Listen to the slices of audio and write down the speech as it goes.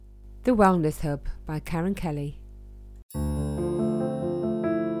The Wellness Hub by Karen Kelly.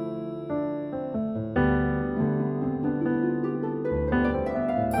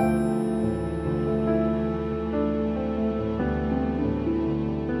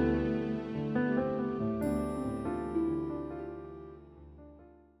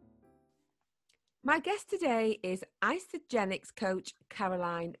 My guest today is Isagenix coach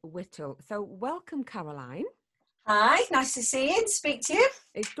Caroline Whittle. So welcome, Caroline. Hi, nice to see you and speak to you.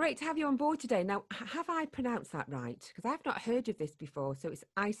 It's great to have you on board today. Now, have I pronounced that right? Because I've not heard of this before. So it's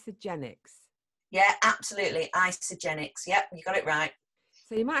Isagenix. Yeah, absolutely. Isagenix. Yep, you got it right.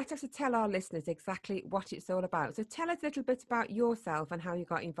 So you might have to tell our listeners exactly what it's all about. So tell us a little bit about yourself and how you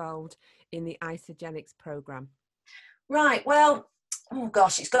got involved in the Isagenix program. Right, well, oh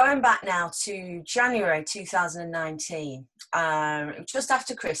gosh, it's going back now to January 2019. It was just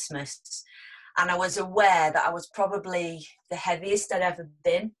after Christmas, and I was aware that I was probably the heaviest I'd ever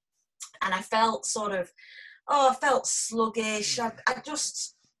been. And I felt I felt sluggish. I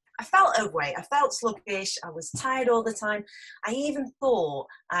felt overweight. I felt sluggish. I was tired all the time. I even thought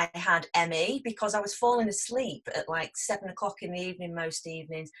I had ME because I was falling asleep at like 7 o'clock in the evening most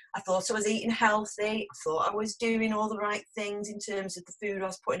evenings. I thought I was eating healthy. I thought I was doing all the right things in terms of the food I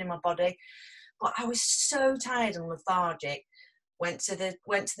was putting in my body. But I was so tired and lethargic. Went to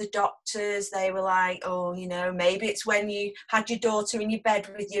the doctors. They were like, oh, maybe it's when you had your daughter in your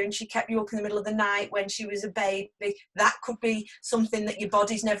bed with you and she kept you up in the middle of the night when she was a baby. That could be something that your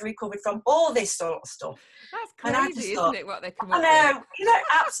body's never recovered from. All this sort of stuff. That's crazy, isn't it, what they come up with? I know,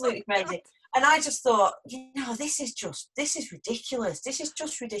 absolutely crazy. And I just thought, this is ridiculous. This is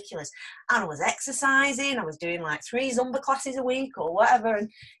just ridiculous. And I was exercising. I was doing like 3 Zumba classes a week or whatever. And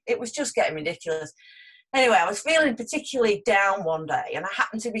it was just getting ridiculous. Anyway, I was feeling particularly down one day and I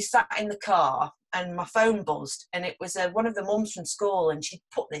happened to be sat in the car and my phone buzzed and it was one of the mums from school and she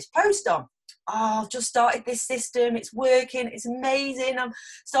put this post on. Oh, I've just started this system. It's working. It's amazing. I'm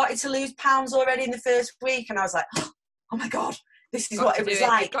starting to lose pounds already in the first week. And I was like, oh my God, this is what it was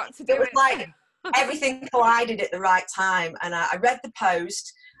like. It was like everything collided at the right time. And I read the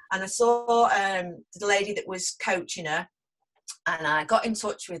post and I saw the lady that was coaching her. And I got in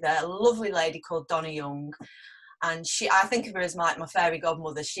touch with a lovely lady called Donna Young. And I think of her as my fairy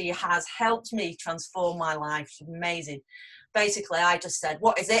godmother. She has helped me transform my life. She's amazing. Basically, I just said,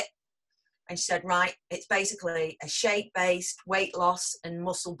 what is it? And she said, right, it's basically a shape-based weight loss and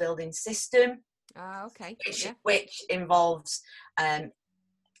muscle building system. Okay. Which involves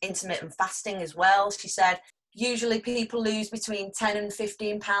intermittent fasting as well. She said, usually people lose between 10 and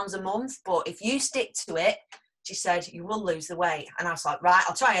 15 pounds a month. But if you stick to it, she said, you will lose the weight. And I was like, right,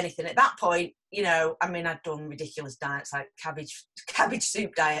 I'll try anything. At that point, I'd done ridiculous diets like cabbage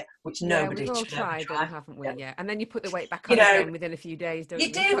soup diet, which nobody we've all should ever tried try. them, haven't we? Yeah. And then you put the weight back on again within a few days, don't you?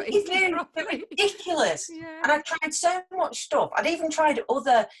 You do. They're ridiculous. Yeah. And I tried so much stuff. I'd even tried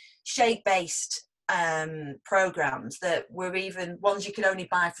other shape-based programs that were even ones you could only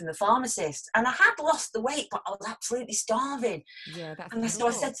buy from the pharmacist, and I had lost the weight but I was absolutely starving. So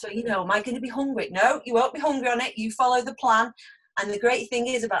I said to her, am I going to be hungry? No, you won't be hungry on it. You follow the plan. And the great thing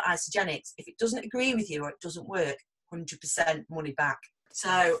is about Isagenix, if it doesn't agree with you or it doesn't work, 100% money back.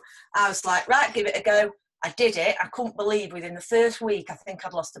 So I was like, right, give it a go. I did it. I couldn't believe within the first week I think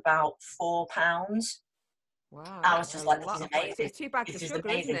I'd lost about 4 pounds. Wow. I was just like, this is amazing. It's 2 bags of sugar,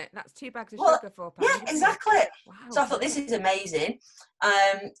 isn't it? That's 2 bags of sugar, 4 pounds. Yeah, exactly. Wow. So I thought, this is amazing.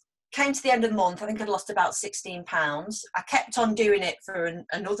 Came to the end of the month, I think I'd lost about 16 pounds. I kept on doing it for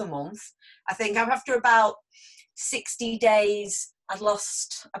another month. I think after about 60 days, I'd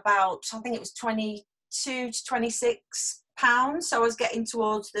lost about, I think it was 22 to 26 pounds. So I was getting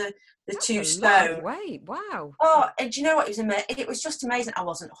towards the 2 stone. Wait, wow. Oh, and do you know what? It was just amazing. I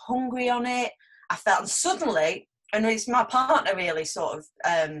wasn't hungry on it. I felt suddenly, and it's my partner really sort of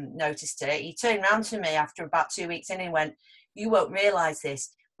noticed it. He turned around to me after about 2 weeks in and went, you won't realise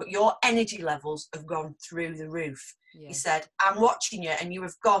this, but your energy levels have gone through the roof. Yeah. He said, I'm watching you and you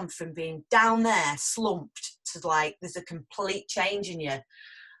have gone from being down there slumped to like, there's a complete change in you.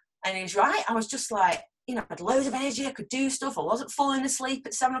 And he was right. I was just like, I had loads of energy. I could do stuff. I wasn't falling asleep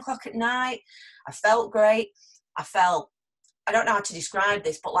at 7 o'clock at night. I felt great. I don't know how to describe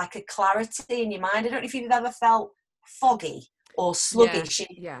this, but like a clarity in your mind. I don't know if you've ever felt foggy or sluggish.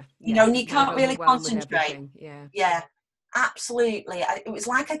 Yeah. And you can't really concentrate. Yeah, absolutely. It was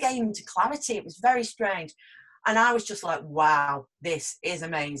like I gained clarity. It was very strange. And I was just like, wow, this is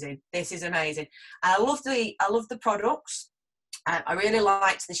amazing. This is amazing. And I love the products. I really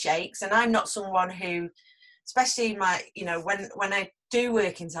liked the shakes. And I'm not someone who, especially when I do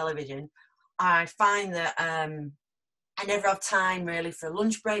work in television, I find that I never have time really for a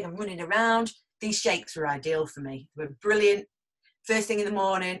lunch break. I'm running around. These shakes were ideal for me. They were brilliant. First thing in the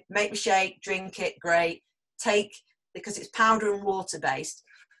morning, make my shake, drink it, great. Because it's powder and water based.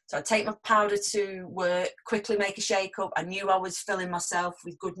 So I take my powder to work, quickly make a shake up. I knew I was filling myself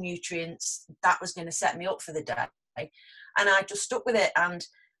with good nutrients. That was going to set me up for the day. And I just stuck with it. And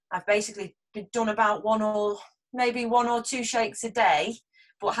I've basically done about one or two shakes a day,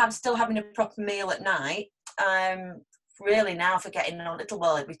 but still having a proper meal at night. Really now for getting on a little,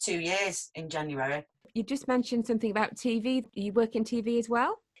 well, it'll be 2 years in January. You just mentioned something about TV. You work in TV as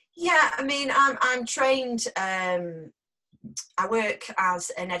well? Yeah, I mean, I'm trained. I work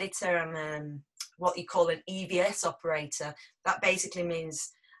as an editor. I'm what you call an EVS operator. That basically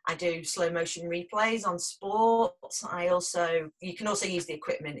means I do slow motion replays on sports. You can also use the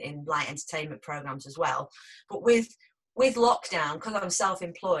equipment in light entertainment programs as well. But with lockdown, because I'm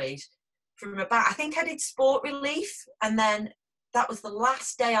self-employed, I think I did sport relief, and then that was the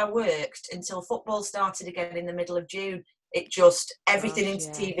last day I worked until football started again in the middle of June. Everything into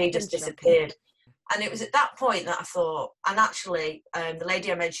TV just disappeared. And it was at that point that I thought, and actually the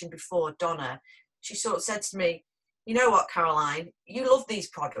lady I mentioned before, Donna, she sort of said to me, you know what, Caroline, you love these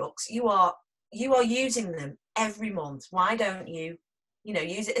products. You are using them every month. Why don't you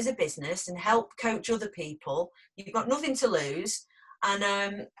use it as a business and help coach other people? You've got nothing to lose.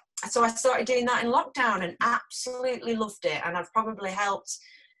 And so I started doing that in lockdown and absolutely loved it. And I've probably helped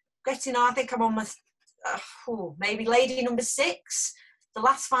I think I'm on my, maybe lady number 6. The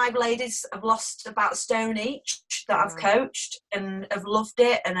last 5 ladies have lost about a stone each that I've coached and have loved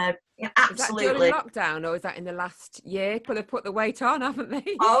it. And absolutely. Is that during lockdown, or is that in the last year? Well, they've put the weight on, haven't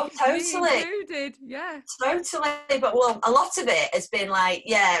they? Oh, totally. Me included, yeah. Totally. But well, a lot of it has been like,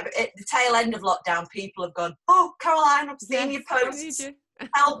 at the tail end of lockdown, people have gone, oh, Caroline, I've seen your posts.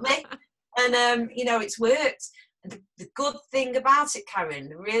 Help me. And, it's worked. And the good thing about it, Karen,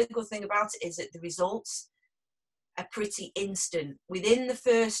 the really good thing about it is that the results are pretty instant. Within the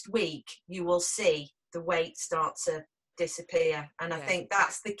first week, you will see the weight start to disappear. And I think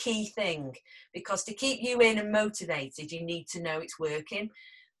that's the key thing, because to keep you in and motivated, you need to know it's working.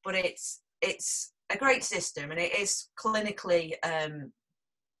 But it's a great system, and it is clinically,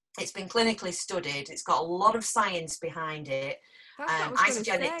 it's been clinically studied. It's got a lot of science behind it. That's what I was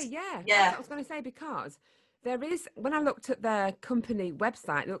going to say, yeah. That's what I was going to say, because there is, when I looked at their company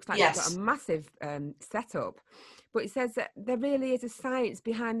website, it looks like they've got a massive setup, but it says that there really is a science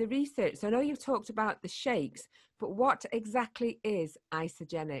behind the research. So I know you've talked about the shakes, but what exactly is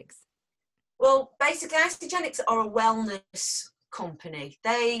Isagenix? Well, basically, Isagenix are a wellness company.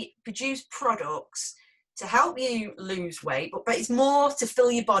 They produce products to help you lose weight, but it's more to fill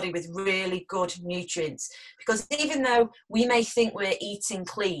your body with really good nutrients. Because even though we may think we're eating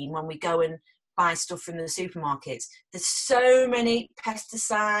clean when we go and buy stuff from the supermarkets, there's so many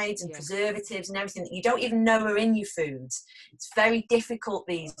pesticides and preservatives and everything that you don't even know are in your foods. It's very difficult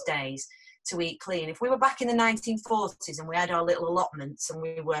these days to eat clean. If we were back in the 1940s and we had our little allotments and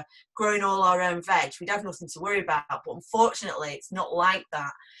we were growing all our own veg, we'd have nothing to worry about. But unfortunately, it's not like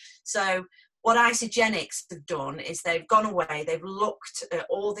that. So what Isagenix have done is they've gone away, they've looked at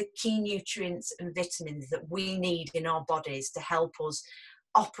all the key nutrients and vitamins that we need in our bodies to help us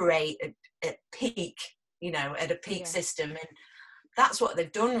operate at peak, at a peak system. And that's what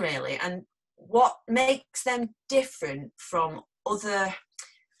they've done, really. And what makes them different from other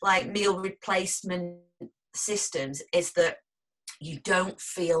meal replacement systems is that you don't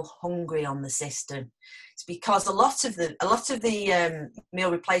feel hungry on the system. It's because a lot of the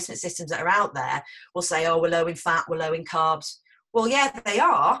meal replacement systems that are out there will say, oh, we're low in fat, we're low in carbs. Well, yeah, they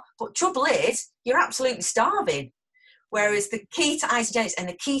are, but trouble is, you're absolutely starving. Whereas the key to Isagenix and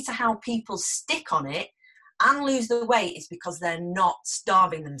the key to how people stick on it and lose the weight is because they're not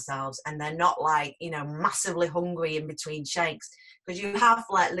starving themselves, and they're not massively hungry in between shakes. Because you have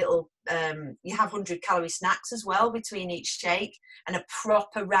you have 100-calorie snacks as well between each shake, and a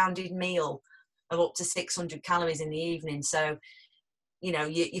proper rounded meal of up to 600 calories in the evening. So,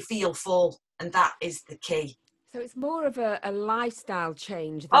 you feel full, and that is the key. So it's more of a lifestyle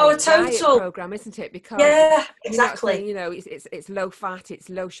change than a diet program, isn't it? Because exactly. You're not saying, it's low fat, it's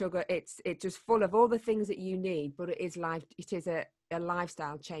low sugar, it's just full of all the things that you need, but it is a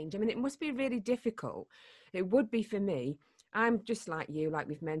lifestyle change. I mean, it must be really difficult. It would be for me. I'm just like you, like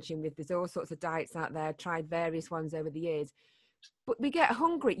we've mentioned, there's all sorts of diets out there, tried various ones over the years. But we get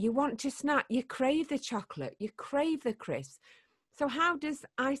hungry, you want to snack, you crave the chocolate, you crave the crisps. So how does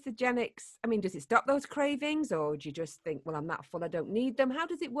Isagenix, does it stop those cravings, or do you just think, well, I'm that full, I don't need them? How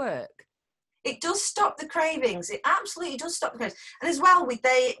does it work? It does stop the cravings. It absolutely does stop the cravings. And as well with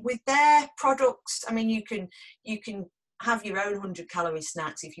their products, you can have your own 100-calorie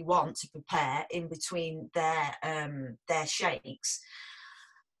snacks if you want to prepare in between their shakes.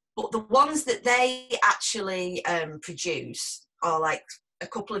 But the ones that they actually produce are like a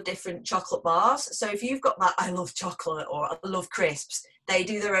couple of different chocolate bars. So if you've got that I love chocolate or I love crisps, they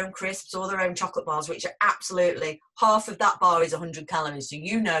do their own crisps or their own chocolate bars, which are absolutely, half of that bar is 100 calories. So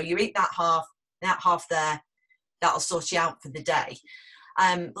you eat that half there, that'll sort you out for the day.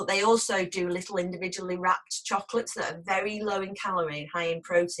 But they also do little individually wrapped chocolates that are very low in calorie and high in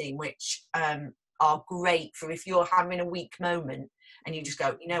protein, which are great for if you're having a weak moment and you just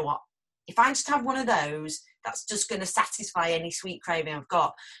go, you know what, if I just have one of those, that's just going to satisfy any sweet craving I've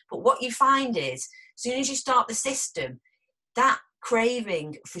got. But what you find is, as soon as you start the system, that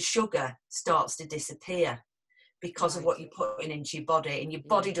craving for sugar starts to disappear because of what you're putting into your body, and your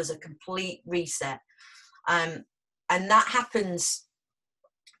body does a complete reset. And that happens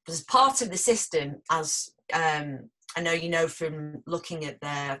as part of the system, as I know you know from looking at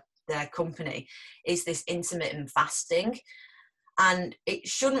their company, is this intermittent fasting. And it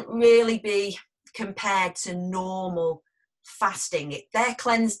shouldn't really be compared to normal fasting. Their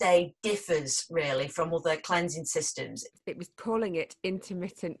cleanse day differs really from other cleansing systems. It was calling it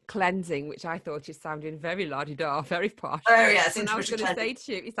intermittent cleansing, which I thought just sounded very la-di-da, very posh. Oh yes, and I was going to say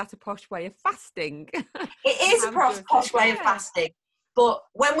to you, is that a posh way of fasting? It is a posh way of fasting. But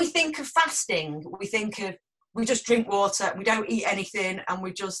when we think of fasting, we think of, we just drink water and we don't eat anything and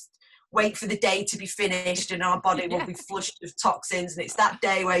we just wait for the day to be finished and our body will be flushed of toxins, and it's that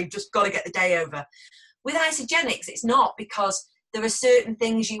day where you've just got to get the day over. With Isagenix, it's not, because there are certain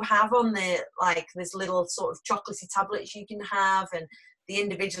things you have on there, like there's little sort of chocolatey tablets you can have, and the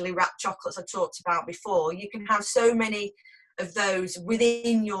individually wrapped chocolates I talked about before. You can have so many of those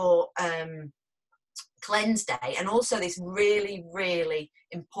within your cleanse day, and also this really, really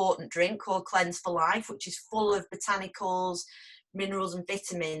important drink called Cleanse for Life, which is full of botanicals, minerals and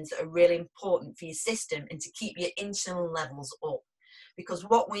vitamins that are really important for your system and to keep your insulin levels up. Because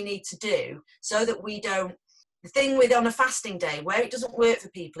what we need to do, so that we don't, the thing with on a fasting day where it doesn't work for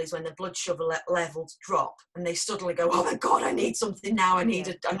people is when the blood sugar levels drop and they suddenly go, oh my God, I need something now, I need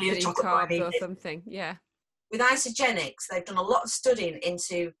a chocolate bar, or something. With Isagenix, they've done a lot of studying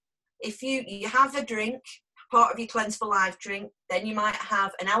into, if you have a drink, part of your Cleanse for Life drink, then you might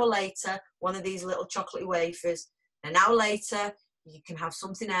have an hour later one of these little chocolatey wafers. An hour later, you can have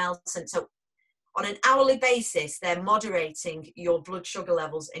something else. And so on an hourly basis, they're moderating your blood sugar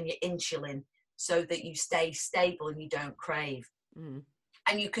levels and your insulin so that you stay stable and you don't crave.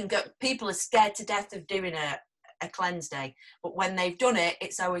 And you can go, people are scared to death of doing a cleanse day, but when they've done it,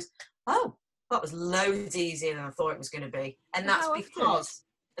 it's always, oh, that was loads easier than I thought it was going to be. And that's because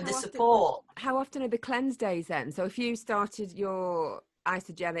of the support. How often are the cleanse days then? So if you started your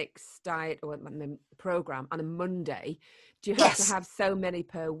Isagenix diet or the program on a Monday, do you have to have so many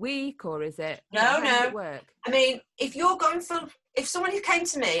per week, or is it no does it work? I mean, if you're going for, if someone who came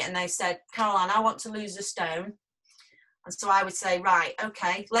to me and they said, Caroline, I want to lose a stone, and so I would say, right,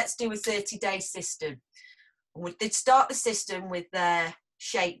 okay, let's do a 30-day system. They'd start the system with their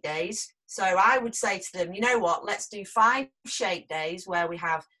shake days. So I would say to them, you know what, let's do 5 shake days where we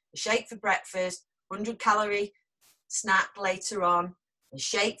have a shake for breakfast, 100-calorie snack later on, a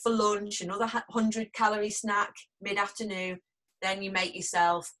shake for lunch, another 100-calorie snack mid-afternoon. Then you make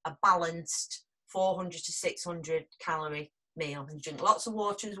yourself a balanced 400 to 600 calorie meal, and drink lots of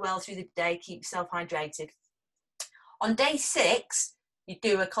water as well through the day, keep yourself hydrated. On day 6, you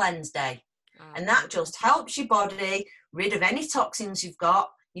do a cleanse day, and that just helps your body rid of any toxins you've got.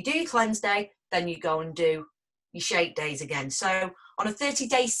 You do your cleanse day, then you go and do your shake days again. So on a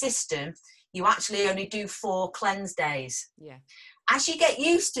 30-day system, you actually only do 4 cleanse days. As you get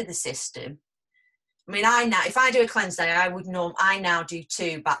used to the system, I mean, if I do a cleanse day, I now do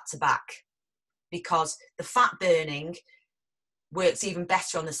 2 back to back, because the fat burning works even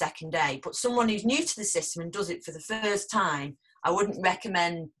better on the second day. But someone who's new to the system and does it for the first time, I wouldn't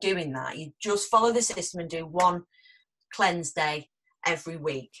recommend doing that. You just follow the system and do 1 cleanse day every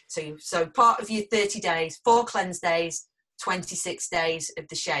week. So part of your 30 days, 4 cleanse days, 26 days of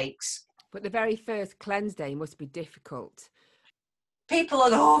the shakes. But the very first cleanse day must be difficult. People are,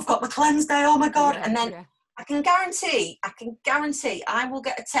 oh, I've got my cleanse day, oh my God. And then I can guarantee I will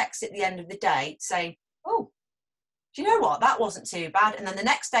get a text at the end of the day saying, oh, do you know what? That wasn't too bad. And then the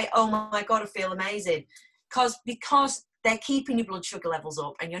next day, oh my God, I feel amazing. Because they're keeping your blood sugar levels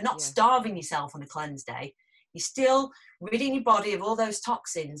up, and you're not starving yourself on a cleanse day. You're still ridding your body of all those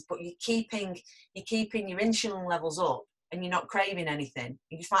toxins, but you're keeping your insulin levels up, and you're not craving anything.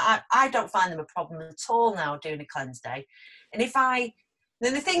 I don't find them a problem at all now doing a cleanse day. And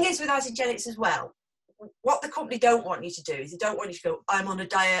then the thing is with Isagenix as well, what the company don't want you to do is they don't want you to go, I'm on a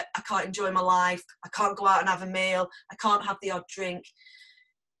diet, I can't enjoy my life, I can't go out and have a meal, I can't have the odd drink.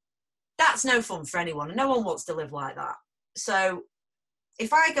 That's no fun for anyone, and no one wants to live like that. So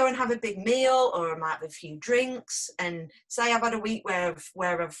if I go and have a big meal, or I might have a few drinks, and say I've had a week where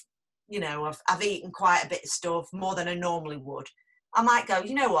I've you know, I've eaten quite a bit of stuff, more than I normally would, I might go,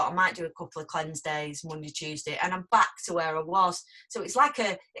 you know what, I might do a couple of cleanse days, Monday, Tuesday, and I'm back to where I was. So it's like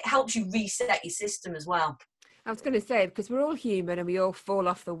it helps you reset your system as well. I was going to say, because we're all human and we all fall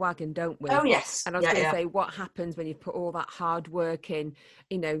off the wagon, don't we? Oh, yes. And I was going to say, what happens when you put all that hard work in?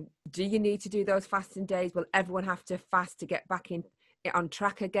 You know, do you need to do those fasting days? Will everyone have to fast to get back on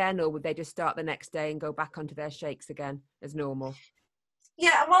track again? Or would they just start the next day and go back onto their shakes again as normal?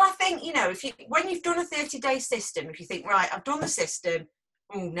 Yeah, well, I think, you know, when you've done a 30-day system, if you think, right, I've done the system,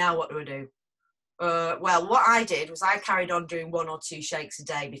 now what do I do? Well, what I did was I carried on doing 1 or 2 shakes a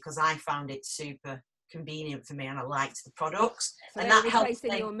day because I found it super convenient for me and I liked the products. So and they that were helped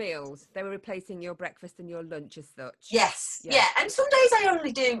replacing your meals. They were replacing your breakfast and your lunch as such. Yes, yeah. And some days I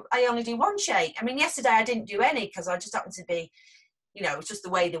only do 1 shake. I mean, yesterday I didn't do any because I just happened to be, you know, it was just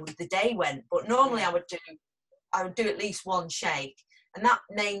the way the day went. But normally I would do at least 1 shake. And that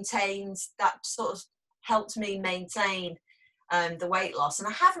sort of helped me maintain the weight loss. And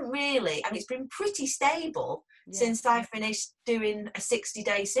I haven't really, I mean, it's been pretty stable since I finished doing a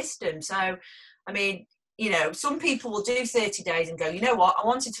 60-day system. So, I mean, you know, some people will do 30 days and go, you know what, I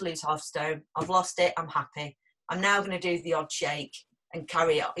wanted to lose 0.5 stone. I've lost it. I'm happy. I'm now going to do the odd shake and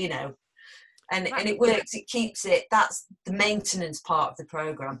carry on, you know. And it works. It keeps it. That's the maintenance part of the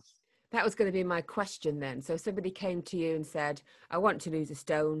program. That was going to be my question then. So somebody came to you and said, I want to lose a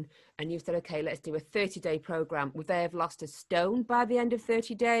stone. And you said, okay, let's do a 30-day program. Would they have lost a stone by the end of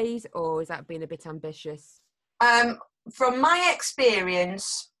 30 days? Or is that being a bit ambitious? From my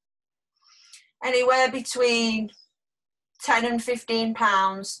experience, anywhere between 10 and 15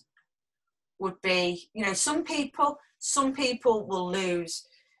 pounds would be, you know, some people will lose,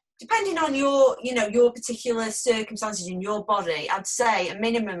 depending on your particular circumstances in your body. I'd say a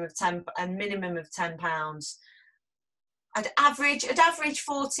minimum of 10 pounds. I'd average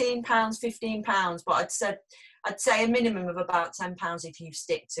 14 pounds, 15 pounds, but I'd say a minimum of about 10 pounds if you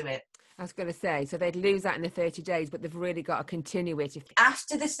stick to it. I was going to say, so they'd lose that in the 30 days, but they've really got to continue it.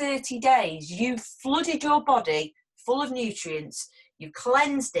 After the 30 days, you've flooded your body full of nutrients, you've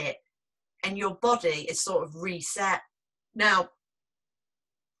cleansed it, and your body is sort of reset. Now,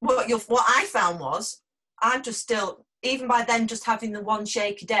 what I found was, I'm just still, even by then, just having the 1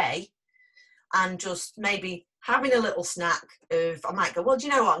 shake a day and just maybe having a little snack of, I might go, well, do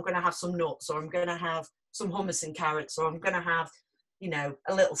you know what, I'm going to have some nuts, or I'm going to have some hummus and carrots, or I'm going to have, you know,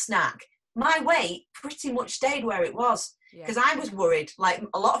 a little snack. My weight pretty much stayed where it was, because I was worried, like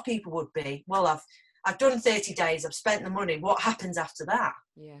a lot of people would be, well, I've done 30 days, I've spent the money, what happens after that?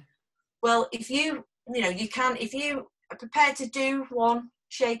 Yeah. Well, if you are prepared to do 1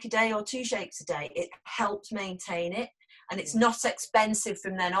 shake a day or 2 shakes a day, it helps maintain it, and it's not expensive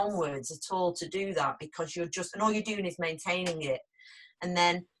from then onwards at all to do that, because and all you're doing is maintaining it, and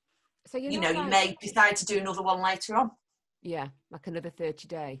then so you may decide to do another one later on. Yeah, like another 30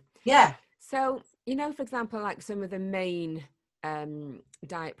 day. Yeah. So, you know, for example, like some of the main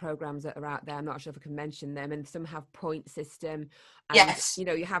diet programs that are out there, I'm not sure if I can mention them, and some have point system. And, yes. You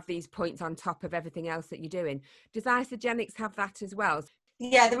know, you have these points on top of everything else that you're doing. Does Isagenix have that as well?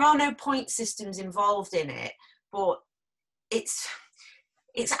 Yeah, there are no point systems involved in it, but it's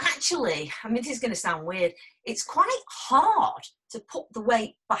actually, I mean, this is going to sound weird, it's quite hard to put the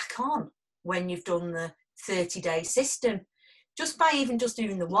weight back on when you've done the 30-day system, just by even just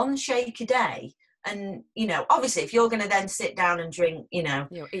doing the 1 shake a day. And, you know, obviously if you're going to then sit down and drink, you know,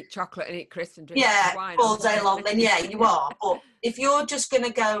 eat chocolate and eat crisps and drink wine all day long, then you are. But if you're just going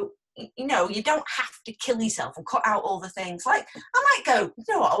to go, you know, you don't have to kill yourself and cut out all the things. Like, I might go, you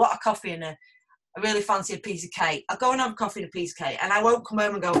know what, I want a coffee and I really fancy a piece of cake. I'll go and have a coffee and a piece of cake, and I won't come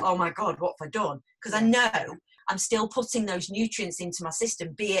home and go, oh my God, what have I done? Because I know I'm still putting those nutrients into my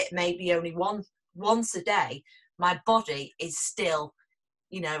system, be it maybe only once a day. My body is still,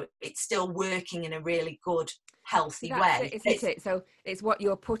 you know, it's still working in a really good, healthy way. Isn't it? So it's what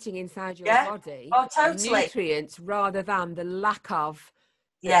you're putting inside your body. Oh, totally. Nutrients rather than the lack of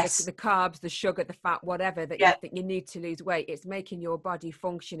the carbs, the sugar, the fat, whatever that you think you need to lose weight. It's making your body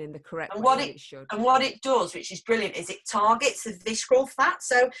function in the correct way that it should. And what it does, which is brilliant, is it targets the visceral fat.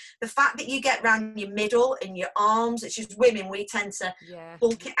 So the fat that you get around your middle and your arms, it's just women, we tend to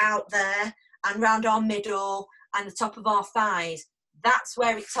bulk it out there and around our middle and the top of our thighs. that's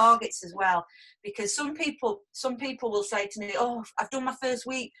where it targets as well, because some people will say to me, oh, I've done my first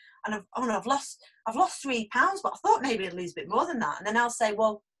week and I've lost 3 pounds, but I thought maybe I'd lose a bit more than that. And then I'll say,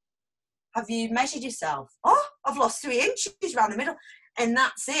 well, have you measured yourself? Oh, I've lost 3 inches around the middle. And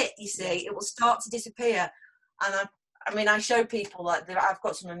that's it, you see. It will start to disappear. And I show people that I've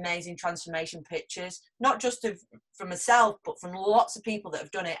got some amazing transformation pictures, not just from myself, but from lots of people that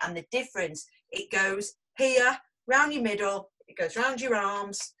have done it. And the difference, it goes here, round your middle, it goes round your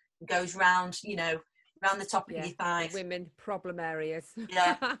arms, it goes round, round the top of your thighs. Women problem areas.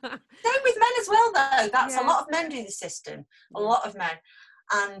 Yeah. Same with men as well, though. That's a lot of men do the system. A lot of men.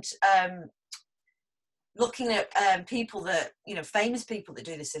 And looking at people that, famous people that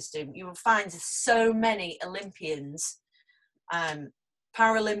do the system, you will find so many Olympians,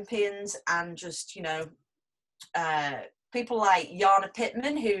 Paralympians, and just, people like Jana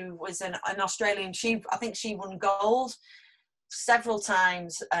Pittman, who was an Australian. I think she won gold several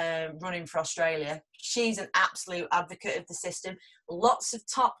times running for Australia. She's an absolute advocate of the system. Lots of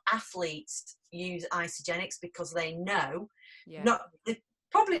top athletes use Isagenix because they know,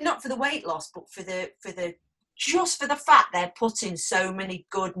 probably not for the weight loss, but for the fact they're putting so many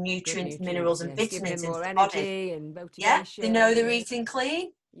good nutrients, minerals, and vitamins into the body. And motivation. Yeah, they know they're eating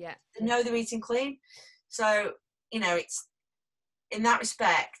clean. Yeah, they know they're eating clean. So it's in that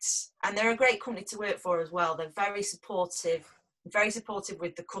respect, and they're a great company to work for as well. They're very supportive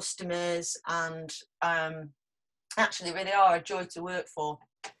with the customers, and actually really are a joy to work for.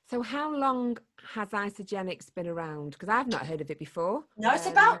 So how long has Isagenix been around? Because I've not heard of it before. No, it's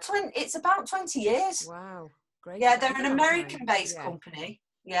about 20 years. Wow, great. Yeah, they're an American-based company.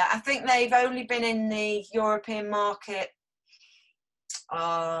 Yeah, I think they've only been in the European market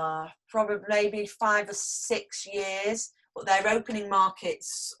probably maybe 5 or 6 years, but they're opening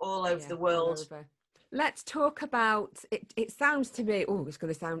markets all over the world. Let's talk about it. It sounds to me,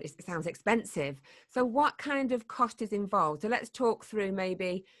 it sounds expensive. So what kind of cost is involved? So let's talk through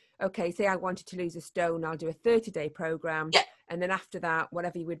maybe, okay, say I wanted to lose a stone, I'll do a 30-day program. Yeah. And then after that,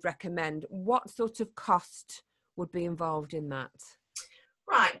 whatever you would recommend, what sort of cost would be involved in that?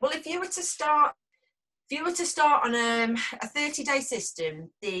 Right. Well, if you were to start on a 30-day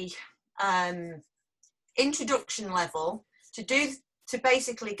system, the introduction level to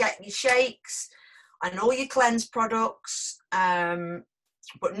basically get your shakes and all your cleanse products,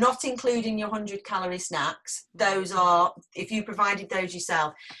 but not including your 100-calorie snacks. Those are, if you provided those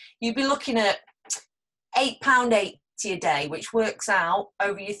yourself, you'd be looking at £8.80 a day, which works out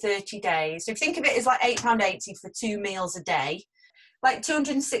over your 30 days. So if you think of it as like £8.80 for 2 meals a day, like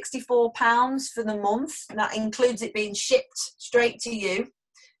 £264 for the month. And that includes it being shipped straight to you.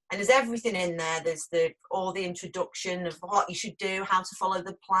 And there's everything in there. There's all the introduction of what you should do, how to follow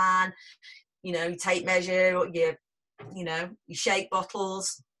the plan, you tape measure, or your shake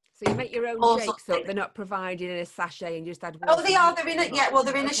bottles. So you make your own shakes up. They're not provided in a sachet and just add water. Oh, they are. They're in a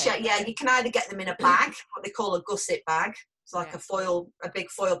they're in a shake. Yeah, you can either get them in a bag, what they call a gusset bag. It's like a big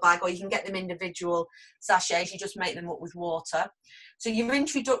foil bag, or you can get them individual sachets. You just make them up with water. So your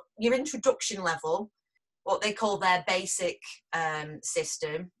introduction level, what they call their basic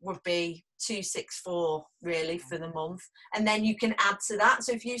system, would be $264 really for the month, and then you can add to that.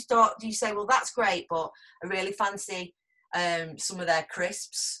 So if you say, well, that's great, but I really fancy some of their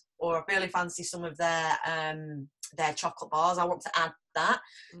crisps, or I really fancy some of their chocolate bars. I want to add that.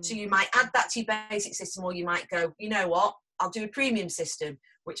 So you might add that to your basic system, or you might go, you know what, I'll do a premium system,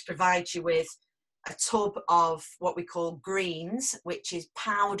 which provides you with a tub of what we call greens, which is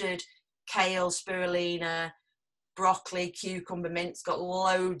powdered kale, spirulina, broccoli, cucumber, mint. It's got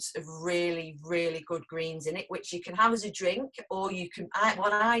loads of really, really good greens in it, which you can have as a drink, or you can.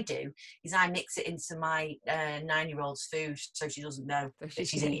 What I do is I mix it into my 9-year-old's food, so she doesn't know that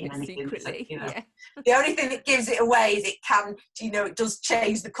she's eating anything. Secretly, so, The only thing that gives it away is it does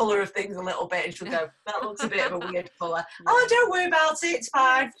change the colour of things a little bit, and she'll go, that looks a bit of a weird colour. Oh, don't worry about it, it's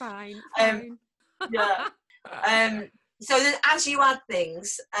fine. It's fine. Yeah. So then as you add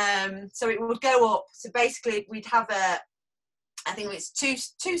things, so it would go up. So basically we'd have I think it's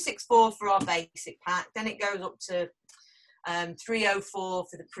 $264 for our basic pack. Then it goes up to $304 for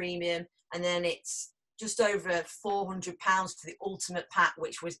the premium. And then it's just over £400 for the ultimate pack,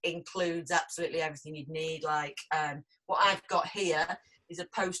 which includes absolutely everything you'd need. Like what I've got here is a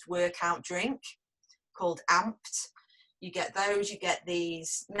post-workout drink called Amped. You get those. You get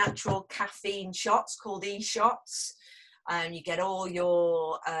these natural caffeine shots called e-shots. You get all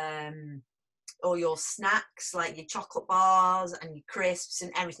your snacks, like your chocolate bars and your crisps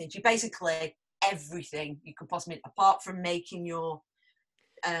and everything. You basically everything you could possibly, apart from making your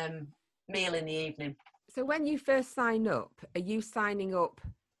meal in the evening. So when you first sign up, are you signing up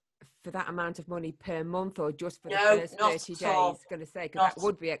for that amount of money per month, or just for the No, first not 30 at all. days? Going to say, because Not. that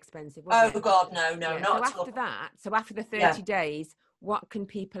would be expensive, Oh wouldn't it? God, no, no, Yeah. So not at after all. that, so after the Yeah. 30 days, what can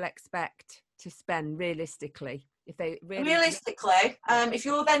people expect to spend realistically? If they really Realistically, if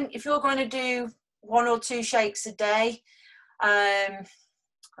you're going to do 1 or 2 shakes a day, let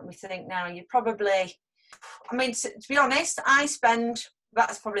me think now. You probably, I mean, to be honest, I spend.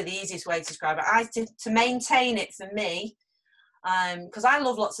 That's probably the easiest way to describe it. To maintain it for me, because I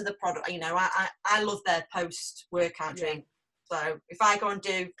love lots of the product. You know, I love their post workout drink. So if I go and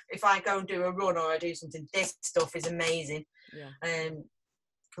do a run or I do something, this stuff is amazing. Yeah.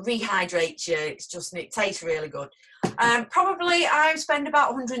 Rehydrates you. It tastes really good. Probably I spend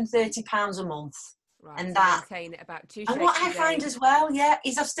about £130 a month. Right. And so that, maintain it about 2 and shakes what a I day. find as well,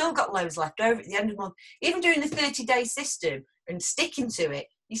 is I've still got loads left over at the end of the month. Even doing the 30-day system and sticking to it,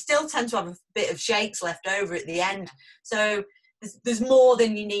 you still tend to have a bit of shakes left over at the end. So there's more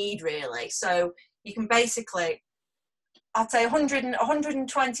than you need, really. So you can basically, I'd say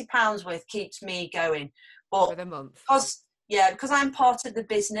 £120 worth keeps me going. But for the month. because I'm part of the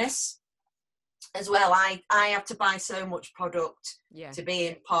business as well, I have to buy so much product to be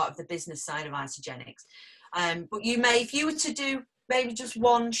in part of the business side of Isagenix. But if you were to do maybe just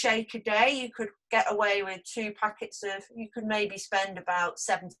 1 shake a day, you could get away with 2 packets of, you could maybe spend about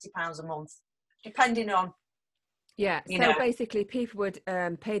 £70 a month, depending on. Yeah, so basically people would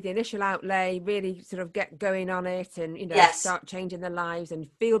pay the initial outlay, really sort of get going on it and, start changing their lives and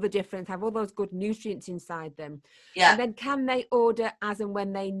feel the difference, have all those good nutrients inside them. Yeah. And then can they order as and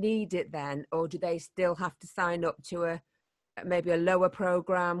when they need it then? Or do they still have to sign up to maybe a lower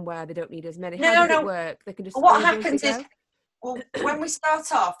program where they don't need as many? How does it work? They can just what order happens as they is, go? when we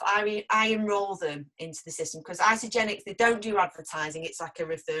start off, I enroll them into the system because Isagenix, they don't do advertising. It's like a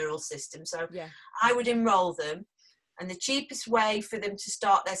referral system. So I would enroll them. And the cheapest way for them to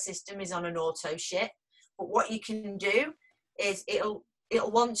start their system is on an auto ship. But what you can do is it'll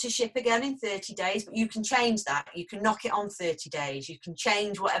want to ship again in 30 days, but you can change that. You can knock it on 30 days. You can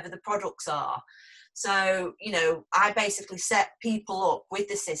change whatever the products are. So, I basically set people up with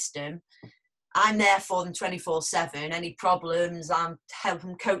the system. I'm there for them 24/7. Any problems, I'm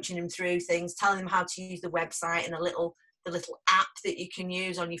helping coaching them through things, telling them how to use the website and the little app that you can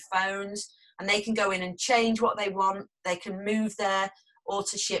use on your phones. And they can go in and change what they want. They can move their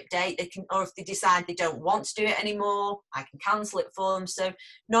auto ship date. They can, or if they decide they don't want to do it anymore, I can cancel it for them. So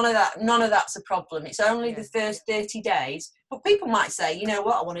none of that's a problem. It's only the first 30 days. But people might say, you know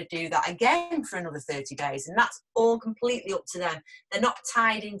what, I want to do that again for another 30 days. And that's all completely up to them. They're not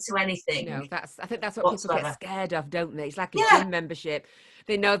tied into anything. No, I think that's what people get scared of, don't they? It's like a gym membership.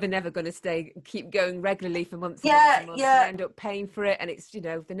 They know they're never going to keep going regularly for months and months and months. They end up paying for it and it's,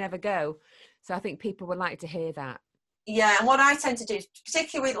 they never go. So I think people would like to hear that. Yeah, and what I tend to do,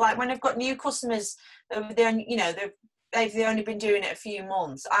 particularly like when I've got new customers, they've only been doing it a few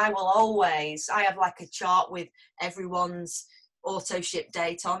months, I have like a chart with everyone's auto ship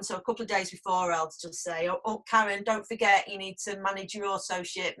date on. So a couple of days before, I'll just say, oh Karen, don't forget, you need to manage your auto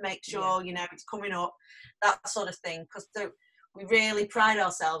ship, make sure, it's coming up, that sort of thing. Because we really pride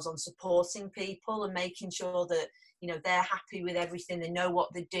ourselves on supporting people and making sure that, they're happy with everything, they know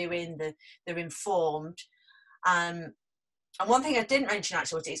what they're doing, they're informed. And one thing I didn't mention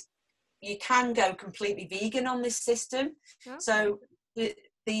actually is you can go completely vegan on this system. Okay. So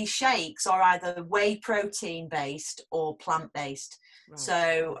the shakes are either whey protein based or plant based. Right.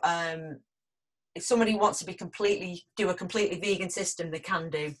 So if somebody wants to do a completely vegan system, they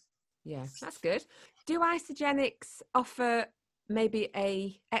can do. Yeah, that's good. Do Isagenix offer maybe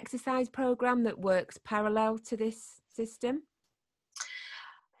a exercise program that works parallel to this system?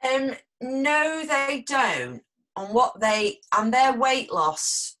 No, they don't. On their weight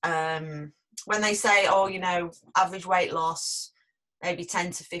loss, when they say, average weight loss, maybe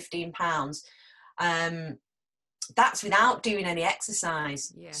 10 to 15 pounds, that's without doing any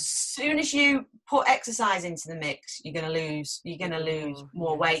exercise. Yeah. As soon as you put exercise into the mix, you're going to lose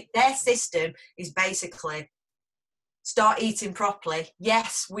more weight. Their system is basically start eating properly.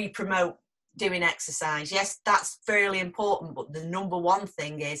 Yes, we promote doing exercise. Yes, that's fairly important. But the number one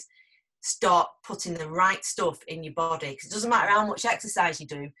thing is start putting the right stuff in your body. Because it doesn't matter how much exercise you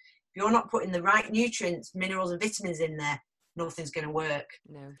do. If you're not putting the right nutrients, minerals and vitamins in there, nothing's going to work.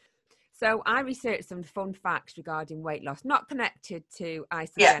 No. So I researched some fun facts regarding weight loss, not connected to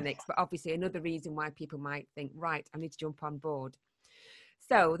Isagenix, but obviously another reason why people might think, right, I need to jump on board.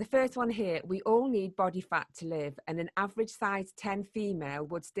 So the first one here, we all need body fat to live, and an average size 10 female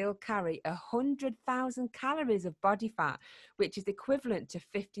would still carry 100,000 calories of body fat, which is equivalent to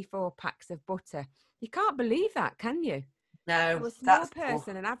 54 packs of butter. You can't believe that, can you? No, So a small that's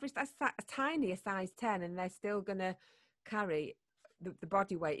person, an average, that's a tiny, a size 10, and they're still going to carry the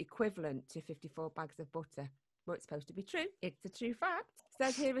body weight equivalent to 54 bags of butter. Well, it's supposed to be true. It's a true fact. It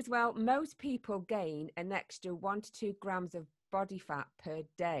says here as well, most people gain an extra 1 to 2 grams of body fat per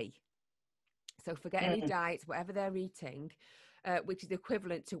day. So forget any diets, whatever they're eating, which is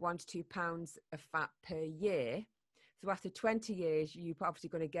equivalent to 1 to 2 pounds of fat per year. So after 20 years, you're obviously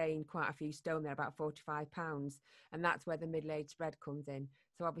going to gain quite a few stone there, about 45 pounds. And that's where the middle-aged spread comes in.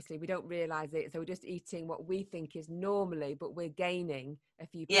 So obviously we don't realise it. So we're just eating what we think is normally, but we're gaining a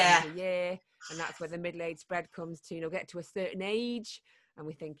few pounds a year. And that's where the middle-aged spread comes to, get to a certain age. And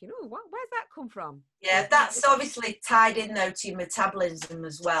we're thinking, where's that come from? Yeah, that's obviously tied in though to your metabolism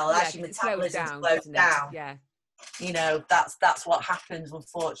as well. As your metabolism slows down, yeah, that's what happens,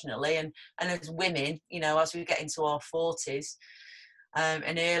 unfortunately. And as women, as we get into our 40s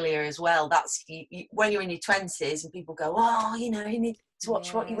and earlier as well, that's when you're in your 20s and people go, you need to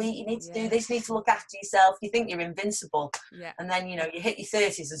watch what you eat, you need to do this, you need to look after yourself. You think you're invincible, and then you hit your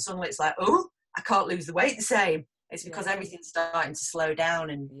 30s and suddenly it's like, I can't lose the weight the same. It's because everything's starting to slow down,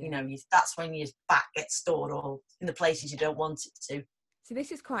 and that's when your fat gets stored all in the places you don't want it to. So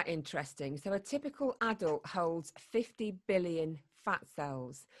this is quite interesting. So a typical adult holds 50 billion fat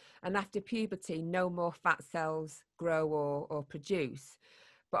cells, and after puberty, no more fat cells grow or produce.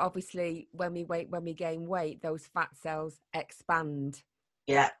 But obviously, when we gain weight, those fat cells expand.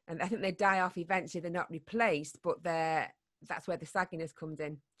 Yeah, and I think they die off eventually. They're not replaced, but that's where the sagginess comes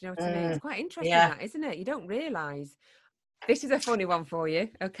in. Do you know what I mean? It's quite interesting, that, isn't it? You don't realise. This is a funny one for you.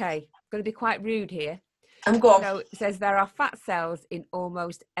 Okay, I'm going to be quite rude here. I'm going. So it says there are fat cells in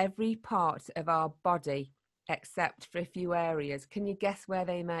almost every part of our body, except for a few areas. Can you guess where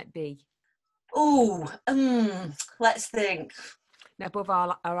they might be? Let's think. Now, above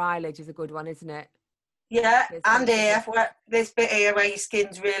our eyelids is a good one, isn't it? Yeah, and here, this bit here where your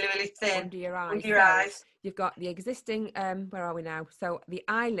skin's really, really thin. Under your eyes. You've got the existing, where are we now? So the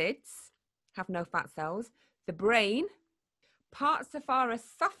eyelids have no fat cells, the brain, parts of our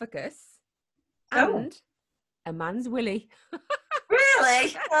esophagus, and a man's willy.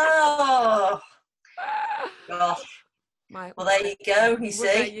 Really? Oh, gosh. Well, there you go, you see.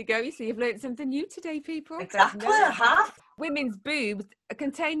 There you go, you see. You've learned something new today, people. Exactly, I have. Women's boobs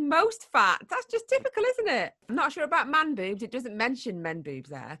contain most fat. That's just typical, isn't it? I'm not sure about man boobs. It doesn't mention men boobs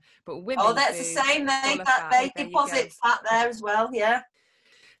there, but women's boobs. That's the same. They deposit fat there as well, yeah.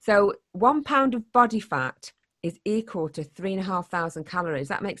 So 1 pound of body fat is equal to 3,500 calories.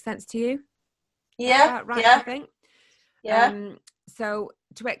 That makes sense to you? Yeah, right, yeah. I think. Yeah. So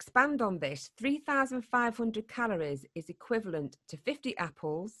to expand on this, 3,500 calories is equivalent to 50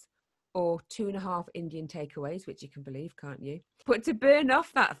 apples or 2.5 Indian takeaways, which you can believe, can't you? But to burn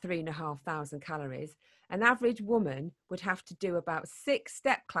off that 3,500 calories, an average woman would have to do about 6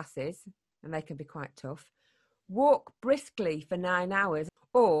 step classes, and they can be quite tough, walk briskly for 9 hours,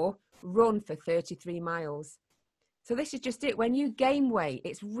 or run for 33 miles. So this is just it. When you gain weight,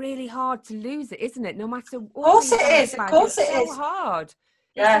 it's really hard to lose it, isn't it? No matter what. Of course it is. It's so hard.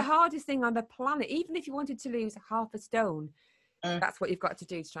 Yeah. It's the hardest thing on the planet. Even if you wanted to lose half a stone, that's what you've got to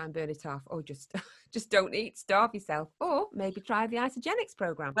do to try and burn it off. Or just don't eat, starve yourself. Or maybe try the Isagenix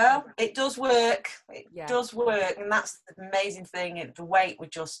program. Well, it does work. It does work. And that's the amazing thing. The weight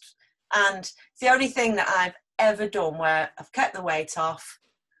would just... And it's the only thing that I've ever done where I've kept the weight off.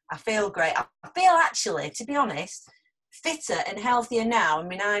 I feel great. I feel actually, to be honest, fitter and healthier now. I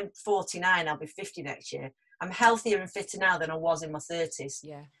mean, I'm 49. I'll be 50 next year. I'm healthier and fitter now than I was in my 30s.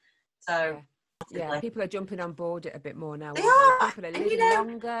 Yeah. So... Yeah, people are jumping on board it a bit more now. They are. People are living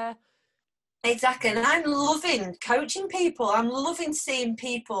longer. Exactly. And I'm loving coaching people. I'm loving seeing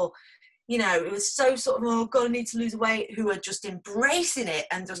people, it was so sort of, oh God, I need to lose weight, who are just embracing it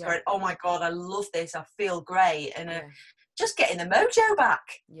and just going, oh my God, I love this. I feel great. And just getting the mojo back.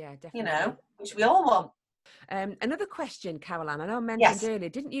 Yeah, definitely. Which we all want. Another question, Caroline, I know I mentioned earlier,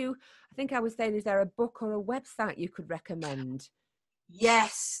 didn't you? I think I was saying, is there a book or a website you could recommend?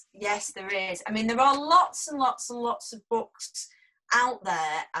 Yes, there is. I mean, there are lots and lots and lots of books out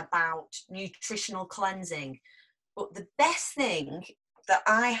there about nutritional cleansing. But the best thing that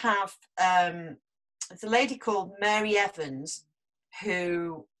I have, there's a lady called Mary Evans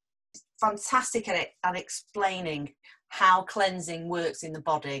who is fantastic at explaining how cleansing works in the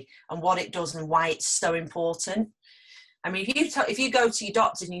body and what it does and why it's so important. I mean, if you go to your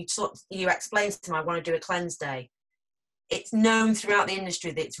doctor and you explain to them, I want to do a cleanse day, it's known throughout the industry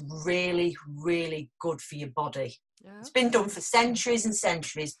that it's really, really good for your body. Oh. It's been done for centuries and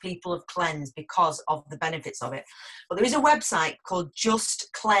centuries. People have cleansed because of the benefits of it. But there is a website called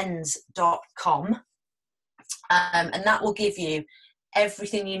justcleanse.com, and that will give you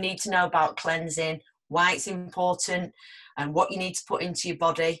everything you need to know about cleansing, why it's important, and what you need to put into your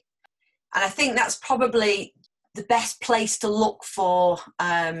body. And I think that's probably the best place to look for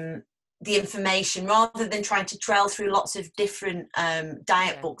the information, rather than trying to trail through lots of different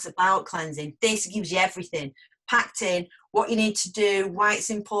diet books about cleansing. This gives you everything packed in, what you need to do, why it's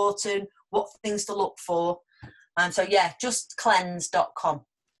important, what things to look for. So yeah, justcleanse.com.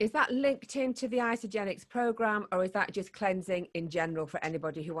 Is that linked into the Isagenix program, or is that just cleansing in general for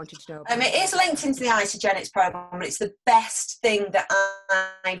anybody who wanted to know about it is linked into the Isagenix program, but it's the best thing that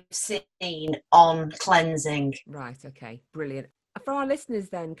I've seen on cleansing. Right, okay, brilliant. For our listeners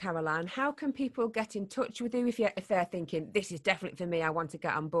then, Caroline, how can people get in touch with you if they're thinking, this is definitely for me, I want to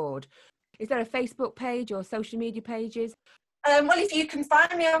get on board? Is there a Facebook page or social media pages? Well, if you can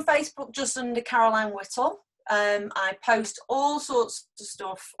find me on Facebook just under Caroline Whittle. I post all sorts of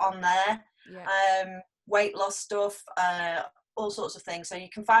stuff on there, weight loss stuff, all sorts of things. So you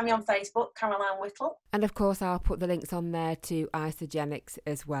can find me on Facebook, Caroline Whittle. And of course, I'll put the links on there to Isagenix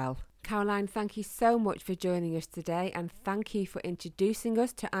as well. Caroline, thank you so much for joining us today, and thank you for introducing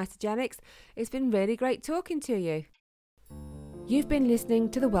us to Isagenix. It's been really great talking to you. You've been listening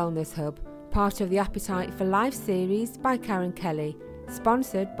to The Wellness Hub, part of the Appetite for Life series by Karen Kelly,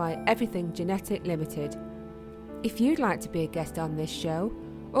 sponsored by Everything Genetic Limited. If you'd like to be a guest on this show,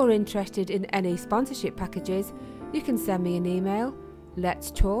 or interested in any sponsorship packages, you can send me an email,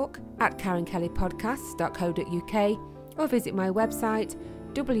 letstalk@karenkellypodcasts.co.uk, or visit my website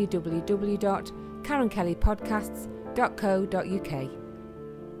www.karenkellypodcasts.co.uk.